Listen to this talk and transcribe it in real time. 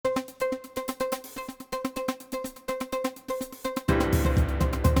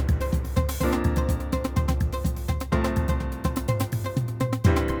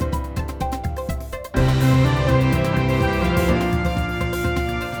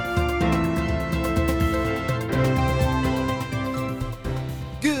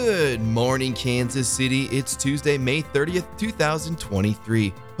morning, Kansas City. It's Tuesday, May 30th,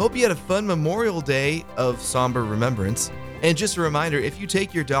 2023. Hope you had a fun Memorial Day of somber remembrance. And just a reminder, if you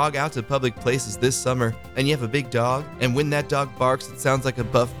take your dog out to public places this summer and you have a big dog, and when that dog barks, it sounds like a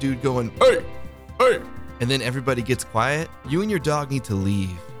buff dude going, "Hey, hey," and then everybody gets quiet, you and your dog need to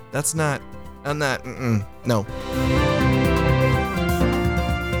leave. No.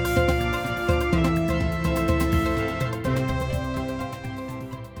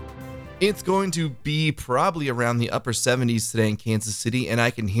 It's going to be probably around the upper 70s today in Kansas City, and I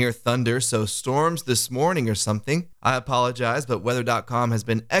can hear thunder, so storms this morning or something. I apologize, but weather.com has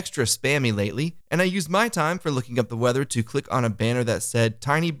been extra spammy lately, and I used my time for looking up the weather to click on a banner that said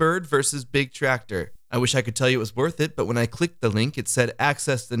Tiny Bird versus Big Tractor. I wish I could tell you it was worth it, but when I clicked the link, it said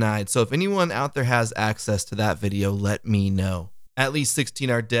access denied, so if anyone out there has access to that video, let me know. At least 16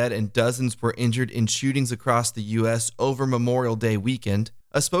 are dead and dozens were injured in shootings across the U.S. over Memorial Day weekend.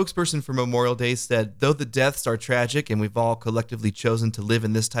 A spokesperson for Memorial Day said, though the deaths are tragic and we've all collectively chosen to live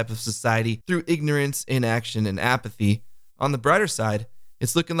in this type of society through ignorance, inaction, and apathy, on the brighter side,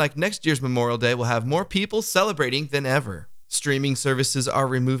 it's looking like next year's Memorial Day will have more people celebrating than ever. Streaming services are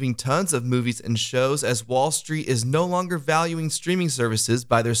removing tons of movies and shows as Wall Street is no longer valuing streaming services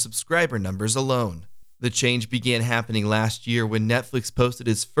by their subscriber numbers alone. The change began happening last year when Netflix posted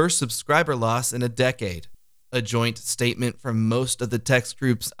its first subscriber loss in a decade. A joint statement from most of the text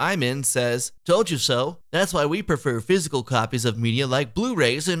groups I'm in says, "Told you so. That's why we prefer physical copies of media like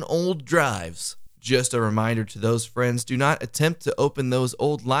Blu-rays and old drives." Just a reminder to those friends, do not attempt to open those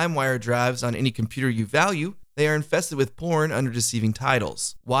old LimeWire drives on any computer you value. They are infested with porn under deceiving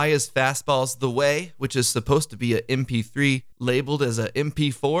titles. Why is Fastballs the Way, which is supposed to be a MP3, labeled as a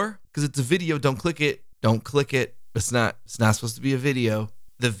MP4? Because it's a video, don't click it. Don't click it. It's not supposed to be a video.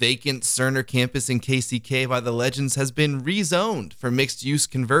 The vacant Cerner campus in KCK by the Legends has been rezoned for mixed-use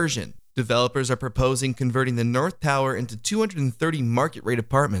conversion. Developers are proposing converting the North Tower into 230 market-rate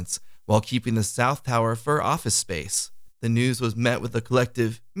apartments while keeping the South Tower for office space. The news was met with a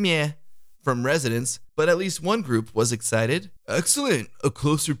collective meh from residents, but at least one group was excited. "Excellent, a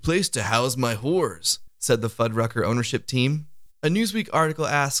closer place to house my whores," said the Fuddrucker ownership team. A Newsweek article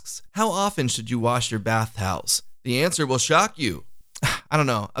asks, how often should you wash your bath towels? The answer will shock you. I don't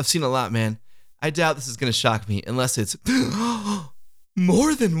know. I've seen a lot, man. I doubt this is going to shock me unless it's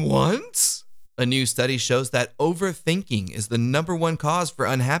more than once. A new study shows that overthinking is the number one cause for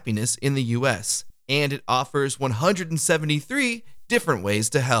unhappiness in the U.S., and it offers 173 different ways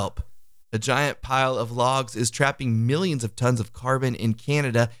to help. A giant pile of logs is trapping millions of tons of carbon in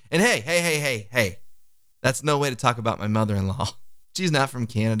Canada. And hey, that's no way to talk about my mother-in-law. She's not from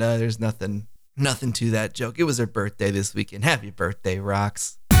Canada. There's nothing to that joke. It was her birthday this weekend. Happy birthday,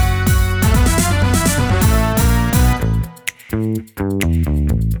 Rocks.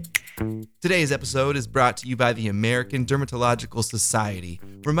 Today's episode is brought to you by the American Dermatological Society,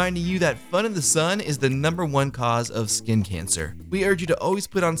 reminding you that fun in the sun is the number one cause of skin cancer. We urge you to always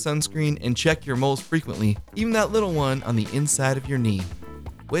put on sunscreen and check your moles frequently, even that little one on the inside of your knee.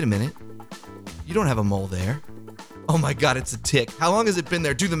 Wait a minute. You don't have a mole there. Oh my God, it's a tick. How long has it been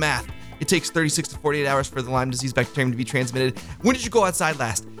there? Do the math. It takes 36 to 48 hours for the Lyme disease bacterium to be transmitted. When did you go outside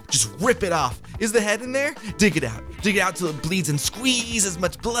last? Just rip it off. Is the head in there? Dig it out. Dig it out till it bleeds and squeeze as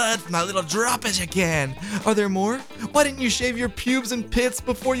much blood from that little drop as you can. Are there more? Why didn't you shave your pubes and pits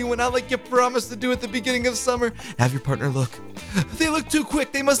before you went out like you promised to do at the beginning of summer? Have your partner look. They look too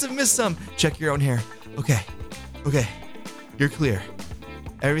quick. They must have missed some. Check your own hair. Okay. You're clear.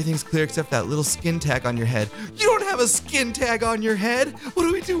 Everything's clear except that little skin tag on your head. You don't have a skin tag on your head. What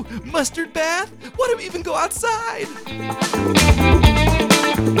do we do? Mustard bath? Why do we even go outside?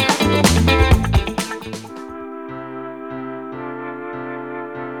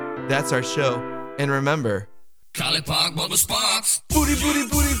 That's our show. And remember, Collie Park, Bubba Sparks. Booty,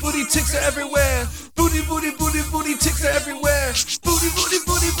 ticks are everywhere. Booty, ticks are everywhere. Booty,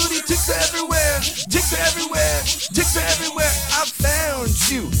 ticks are everywhere. Ticks are everywhere. I found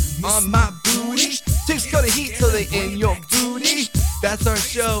you on my booty. Ticks gonna heat till they in your booty. That's our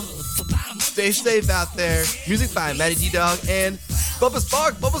show. Stay safe out there. Music by Matty D Dog and Bubba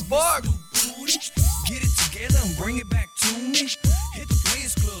Spark. Get it together and bring it back to me.